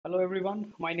Hello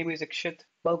everyone, my name is Ikshit.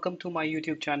 Welcome to my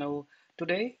YouTube channel.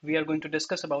 Today we are going to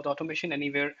discuss about automation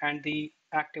anywhere and the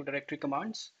Active Directory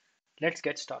commands. Let's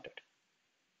get started.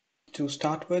 To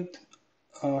start with,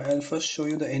 I'll first show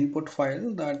you the input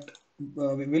file that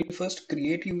we will first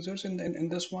create users in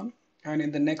this one, and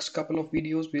in the next couple of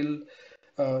videos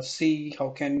we'll see how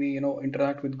can we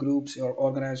interact with groups or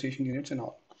organization units and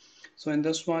all. So in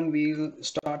this one we'll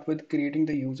start with creating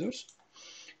the users,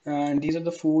 and these are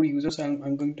the four users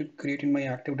I'm going to create in my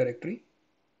Active Directory.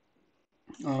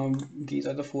 These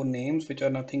are the four names, which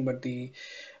are nothing but the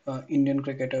Indian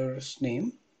cricketer's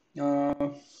name.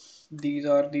 These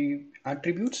are the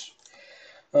attributes,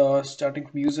 starting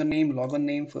from username, login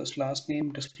name, first last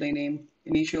name, display name.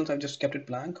 Initials, I've just kept it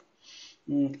blank.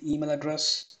 Email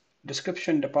address,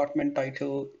 description, department,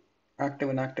 title, active,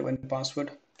 inactive, and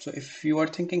password. So if you are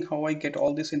thinking how I get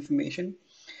all this information,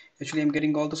 actually I'm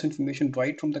getting all this information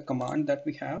right from the command that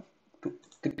we have to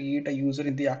create a user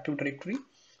in the Active Directory.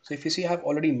 So if you see, I've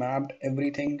already mapped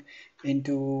everything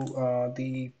into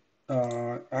the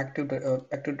Active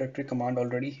Directory command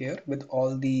already here with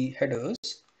all the headers.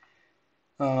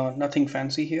 Nothing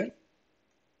fancy here.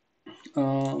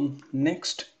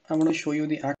 Next, I want to show you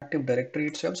the Active Directory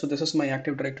itself. So this is my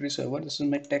Active Directory server. This is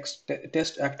my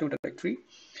test Active Directory.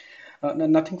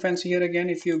 Nothing fancy here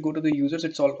again. If you go to the users,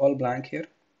 it's all blank here.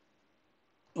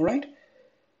 All right.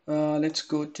 Let's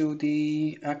go to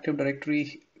the Active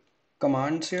Directory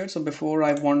commands here. So before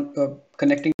I want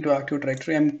connecting to Active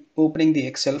Directory, I'm opening the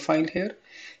Excel file here,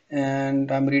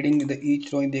 and I'm reading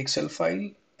each row in the Excel file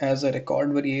as a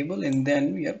record variable, and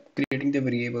then we are creating the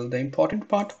variable. The important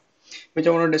part which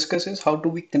I want to discuss is how do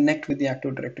we connect with the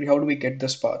Active Directory? How do we get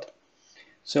this path?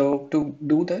 So to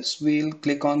do this, we'll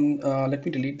click on, let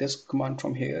me delete this command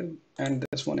from here and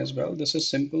this one as well. This is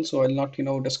simple, so I'll not,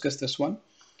 discuss this one.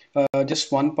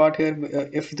 Just one part here,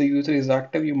 if the user is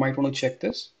active, you might want to check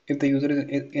this. If the user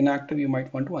is inactive, you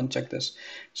might want to uncheck this.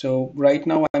 So right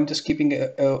now I'm just keeping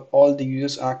all the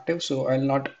users active, so I'll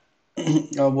not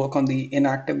work on the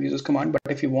inactive users command, but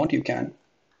if you want, you can.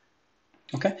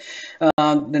 Okay.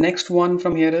 The next one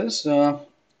from here is,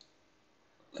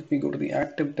 let me go to the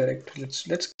Active Directory.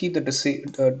 Let's keep the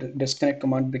disconnect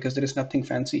command because there is nothing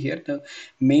fancy here. The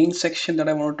main section that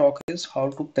I want to talk is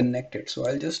how to connect it. So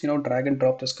I'll just drag and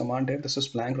drop this command here. This is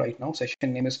blank right now.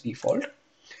 Session name is default.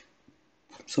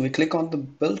 So we click on the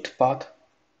build path.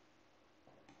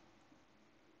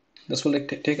 This will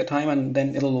take a time, and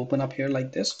then it'll open up here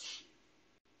like this,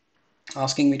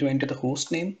 asking me to enter the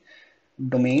host name,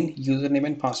 domain, username,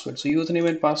 and password. So username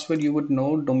and password you would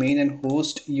know. Domain and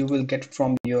host you will get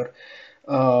from your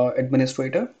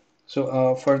administrator.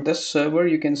 So for this server,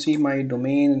 you can see my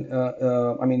domain,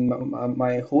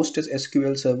 my host is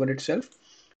SQL Server itself.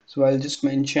 So I'll just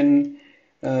mention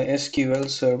SQL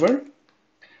Server.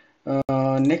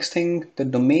 Next thing, the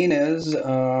domain is,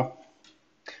 how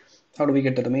do we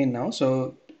get the domain now?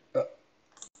 So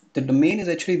the domain is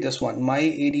actually this one,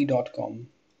 myad.com.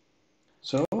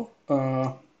 So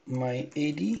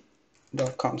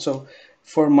myad.com. So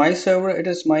for my server, it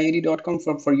is myad.com.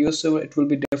 For your server, it will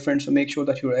be different. So make sure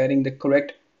that you're adding the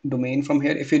correct domain from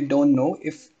here. If you don't know,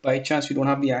 if by chance you don't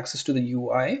have the access to the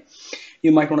UI,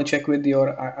 you might want to check with your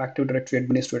Active Directory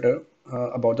administrator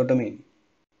about the domain.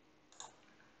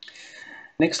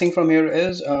 Next thing from here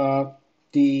is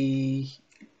the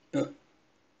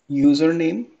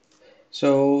username.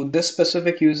 So this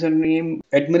specific username,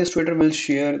 administrator will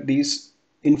share these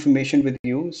information with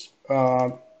you.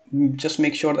 Just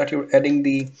make sure that you're adding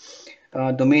the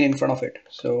domain in front of it.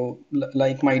 So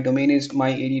like my domain is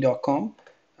myad.com.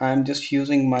 I'm just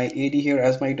using my AD here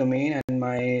as my domain, and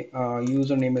my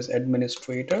username is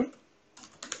administrator,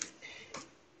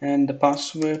 and the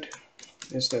password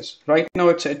is this. Right now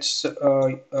it's it's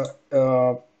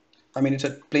a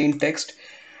plain text.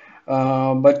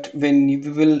 But when we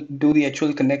will do the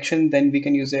actual connection, then we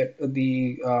can use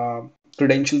the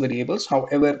credential variables.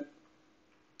 However,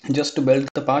 just to build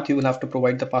the path, you will have to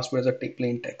provide the password as a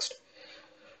plain text.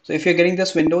 So if you're getting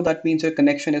this window, that means your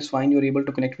connection is fine. You're able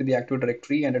to connect with the Active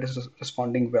Directory and it is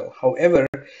responding well. However,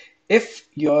 if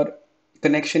your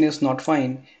connection is not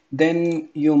fine, then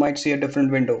you might see a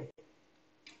different window.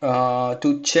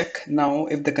 To check now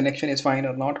if the connection is fine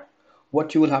or not,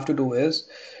 what you will have to do is,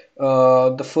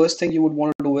 the first thing you would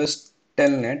want to do is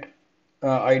telnet.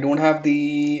 I don't have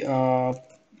the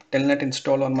telnet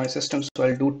installed on my system, so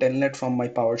I'll do telnet from my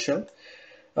PowerShell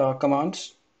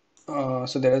commands.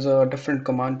 So there is a different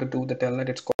command to do the telnet.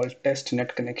 It's called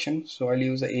testnet connection. So I'll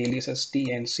use the alias as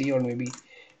tnc, or maybe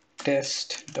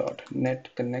test.net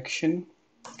connection,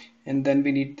 and then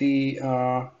we need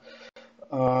the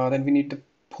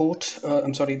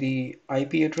the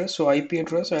IP address. So IP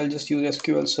address, I'll just use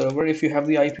SQL Server. If you have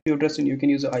the IP address, then you can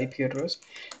use the IP address.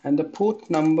 And the port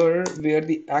number where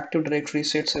the Active Directory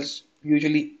sits is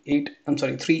usually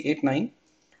 389.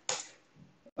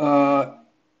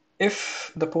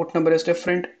 If the port number is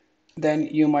different, then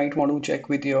you might want to check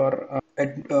with your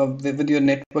with your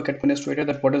network administrator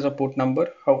that what is the port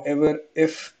number. However,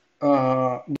 if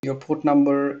your port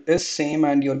number is same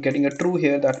and you're getting a true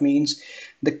here, that means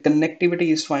the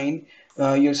connectivity is fine.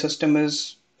 Your system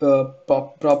is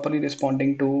properly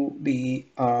responding to the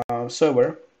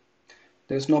server.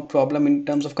 There's no problem in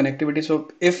terms of connectivity.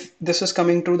 So if this is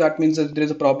coming true, that means that there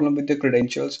is a problem with the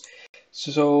credentials.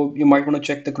 So you might want to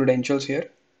check the credentials here.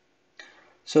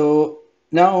 So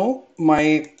now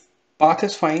my path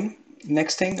is fine.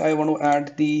 Next thing, I want to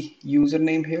add the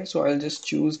username here. So I'll just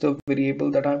choose the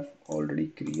variable that I've already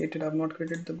created. I've not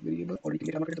created the variable, already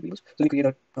created, I've not created the variables. So let me create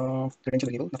a credential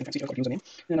variable, nothing fancy, just got username.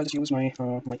 And I'll just use my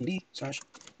my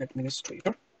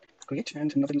ed/administrator, create,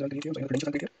 and nothing is I'll create here. So the credentials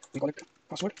I'll create here. We call it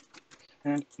password,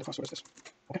 and the password is this.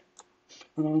 Okay.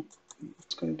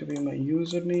 It's going to be my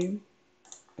username,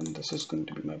 and this is going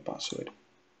to be my password.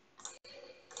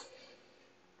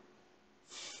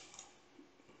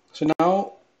 So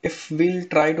now if we'll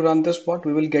try to run this bot,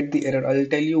 we will get the error. I'll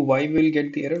tell you why we'll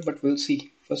get the error, but we'll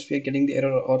see. First, we are getting the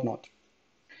error or not.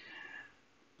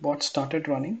 Bot started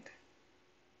running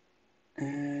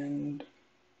and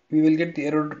we will get the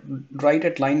error right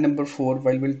at line number 4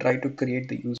 while we'll try to create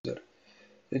the user.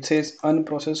 It says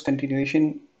unprocessed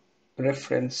continuation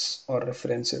reference or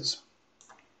references.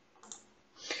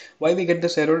 Why we get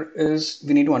this error is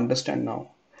we need to understand now.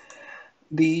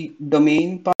 The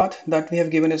domain path that we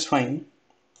have given is fine.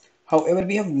 However,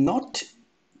 we have not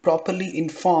properly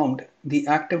informed the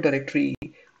Active Directory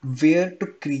where to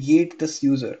create this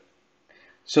user.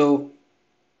 So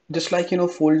just like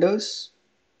folders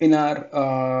in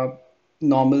our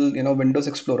normal Windows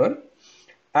Explorer,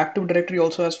 Active Directory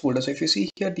also has folders. So if you see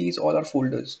here, these all are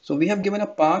folders. So we have given a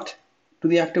path to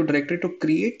the Active Directory to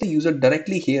create the user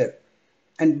directly here,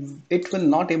 and it will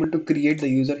not able to create the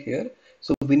user here.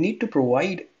 So we need to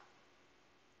provide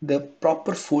the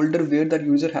proper folder where that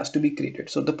user has to be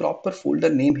created. So the proper folder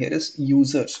name here is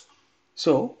users.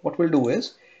 So what we'll do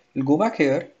is we'll go back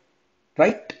here,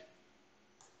 right?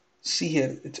 See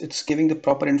here, it's giving the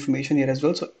proper information here as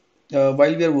well. So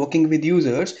while we are working with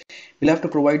users, we'll have to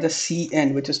provide the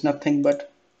CN, which is nothing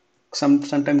but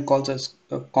sometimes called as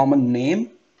a common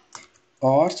name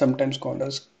or sometimes called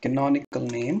as canonical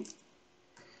name,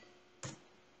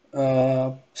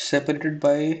 separated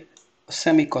by a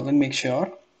semicolon, make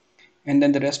sure, and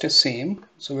then the rest is same.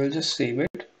 So we'll just save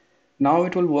it. Now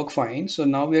it will work fine. So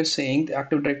now we are saying the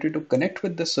Active Directory to connect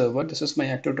with the server. This is my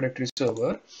Active Directory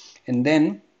server, and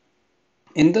then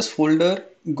in this folder,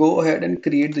 go ahead and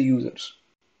create the users.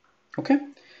 Okay,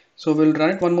 so we'll run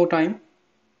it one more time,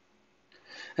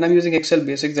 and I'm using Excel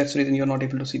basics. That's the reason you're not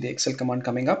able to see the Excel command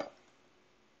coming up.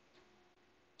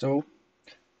 So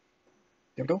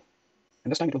there we go,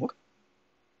 and this time it will work.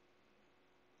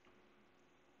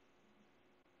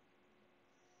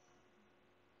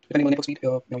 Depending on the network speed,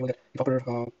 we'll get the proper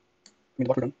the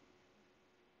bot will run.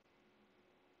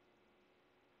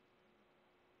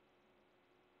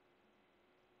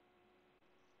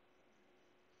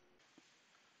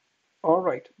 All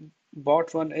right,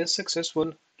 bot run is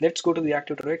successful. Let's go to the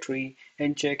Active Directory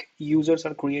and check users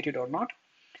are created or not.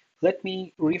 Let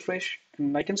me refresh,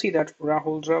 and I can see that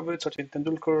Rahul Dravid, Sachin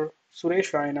Tendulkar,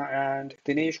 Suresh Raina, and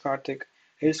Dinesh Karthik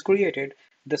is created.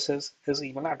 This is his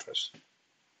email address.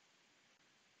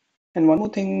 And one more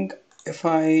thing, if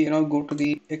I go to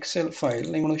the Excel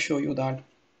file, I want to show you that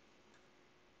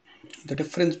the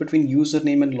difference between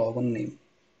username and login name.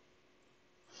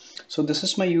 So this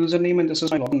is my username and this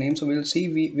is my login name. So we'll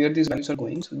see where these values are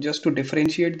going. So just to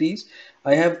differentiate these,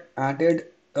 I have added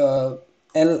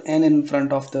LN in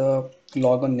front of the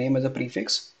login name as a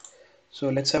prefix. So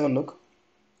let's have a look.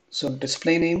 So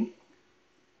display name,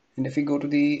 and if we go to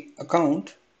the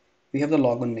account, we have the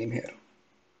login name here.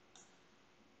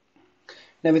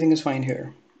 And everything is fine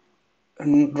here.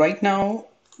 And right now,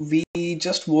 we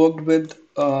just worked with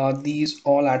these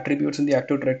all attributes in the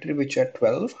Active Directory, which are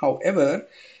 12. However,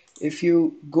 if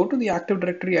you go to the Active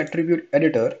Directory attribute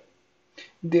editor,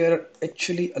 there are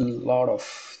actually a lot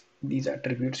of these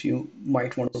attributes you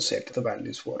might want to set the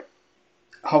values for.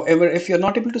 However, if you're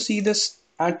not able to see this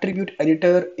attribute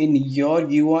editor in your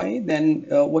UI, then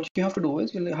what you have to do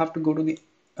is you'll have to go to the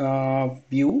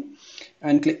view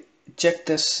and check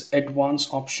this advanced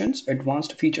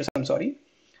features, I'm sorry,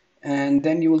 and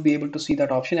then you will be able to see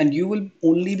that option, and you will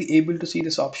only be able to see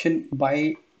this option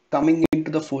by coming into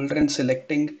the folder and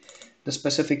selecting the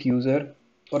specific user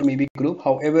or maybe group.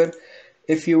 However,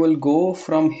 if you will go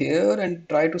from here and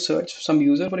try to search some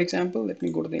user, for example, let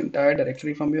me go to the entire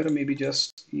directory from here, maybe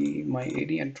just my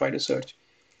AD and try to search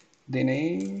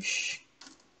Dinesh.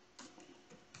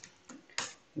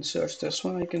 Search this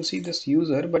one, I can see this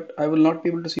user, but I will not be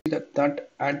able to see that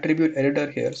attribute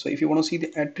editor here. So if you want to see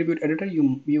the attribute editor,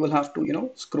 you will have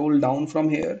to scroll down from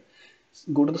here,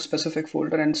 go to the specific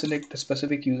folder and select the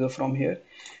specific user from here.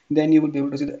 Then you will be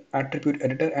able to see the attribute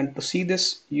editor, and to see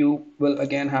this you will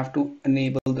again have to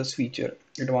enable this feature,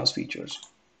 advanced features.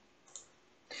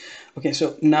 Okay,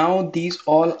 so now these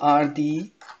all are the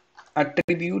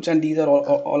attributes and these are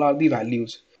all are the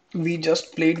values. We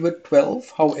just played with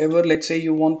 12. However, let's say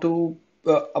you want to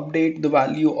update the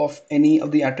value of any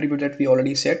of the attribute that we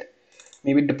already set,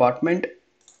 maybe department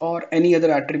or any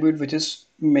other attribute which is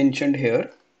mentioned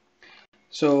here.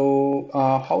 So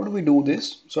how do we do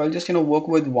this? So I'll just work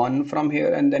with one from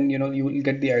here, and then you will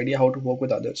get the idea how to work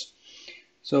with others.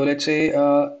 So let's say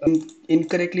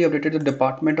incorrectly updated the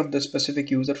department of the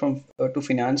specific user from to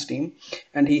finance team,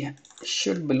 and he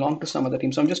should belong to some other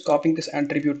team. So I'm just copying this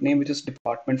attribute name, which is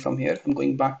department, from here. I'm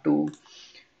going back to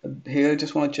here.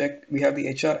 Just want to check we have the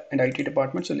HR and IT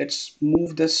department. So let's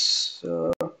move this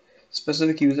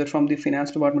specific user from the finance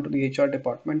department to the HR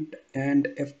department. And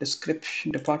if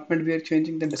description department we are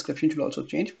changing, then description should also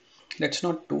change. Let's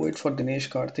not do it for Dinesh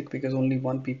Karthik because only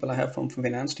one people I have from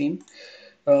finance team.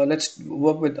 Let's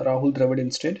work with Rahul Dravid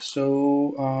instead.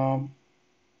 So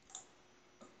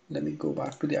let me go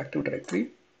back to the Active Directory.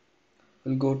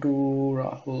 We'll go to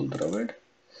Rahul Dravid,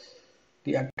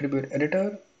 the attribute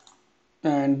editor,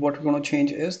 and what we're going to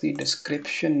change is the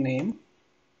description name,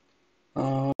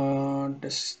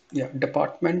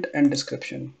 department and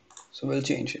description. So we'll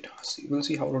change it. We'll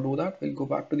see how to do that. We'll go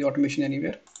back to the automation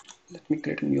anywhere. Let me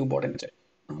create a new bot instead.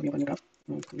 New graph,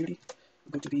 community,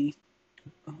 go to the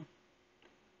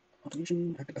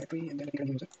automation, Active Directory, and then I can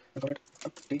use it. I got it,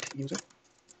 update user.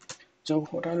 So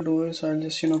what I'll do is I'll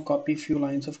just copy few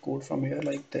lines of code from here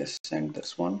like this and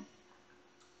this one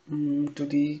to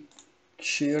the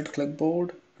shared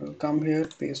clipboard. I'll come here,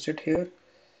 paste it here.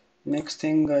 Next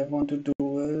thing I want to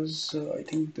do is I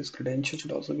think this credential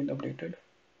should also be updated.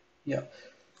 Yeah,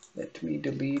 let me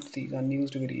delete these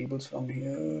unused variables from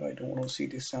here. I don't want to see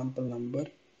the sample number.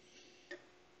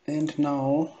 And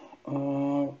now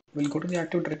we'll go to the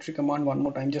Active Directory command one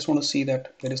more time. Just want to see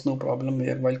that there is no problem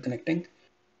here while connecting.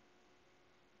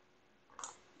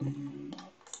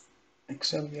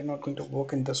 Excel, we are not going to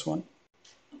work in this one.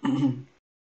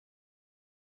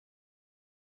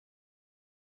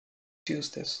 Use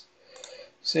this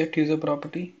set user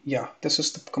property. Yeah, this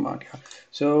is the command. Yeah,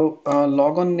 so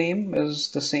logon name is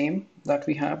the same that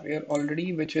we have here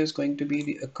already, which is going to be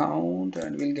the account,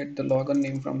 and we'll get the logon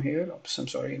name from here. Oops, I'm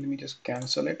sorry, let me just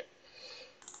cancel it.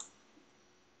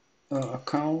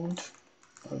 Account,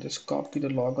 I'll just copy the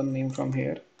logon name from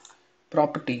here.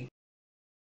 Property,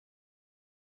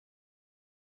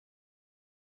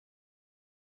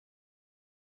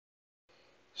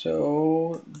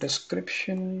 so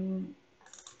description.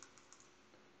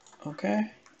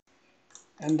 Okay,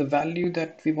 and the value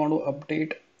that we want to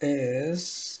update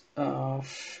is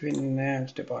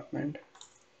finance department.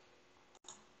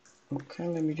 Okay,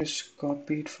 let me just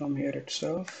copy it from here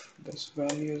itself, this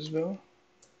value as well.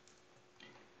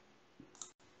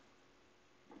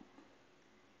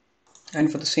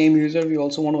 And for the same user, we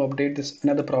also want to update this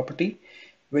another property,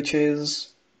 which is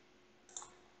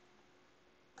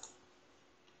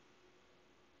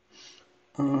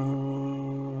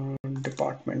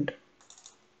department.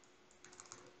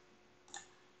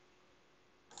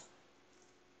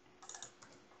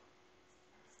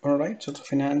 All right, so the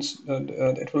finance,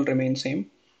 it will remain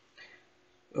same.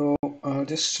 So I'll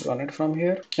just run it from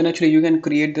here. And actually you can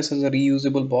create this as a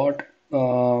reusable bot.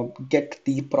 Get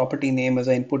the property name as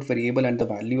an input variable and the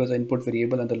value as an input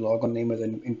variable and the logon name as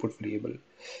an input variable.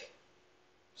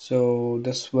 So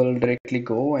this will directly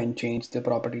go and change the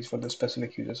properties for the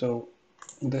specific user. So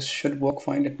this should work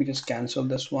fine. Let me just cancel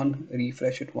this one,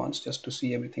 refresh it once just to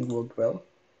see everything worked well.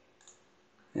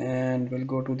 And we'll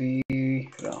go to the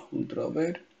Rahul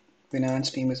Dravid.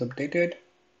 Finance team is updated.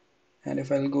 And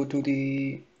if I'll go to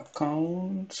the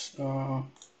accounts, yeah,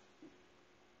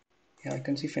 I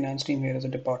can see finance team here as a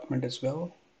department as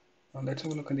well. Let's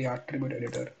have a look at the attribute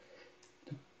editor.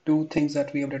 The two things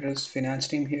that we updated is finance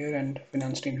team here and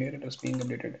finance team here. It is being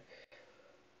updated.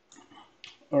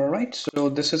 All right, so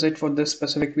this is it for this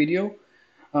specific video.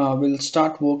 We'll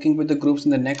start working with the groups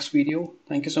in the next video.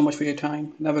 Thank you so much for your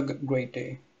time and have a great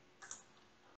day.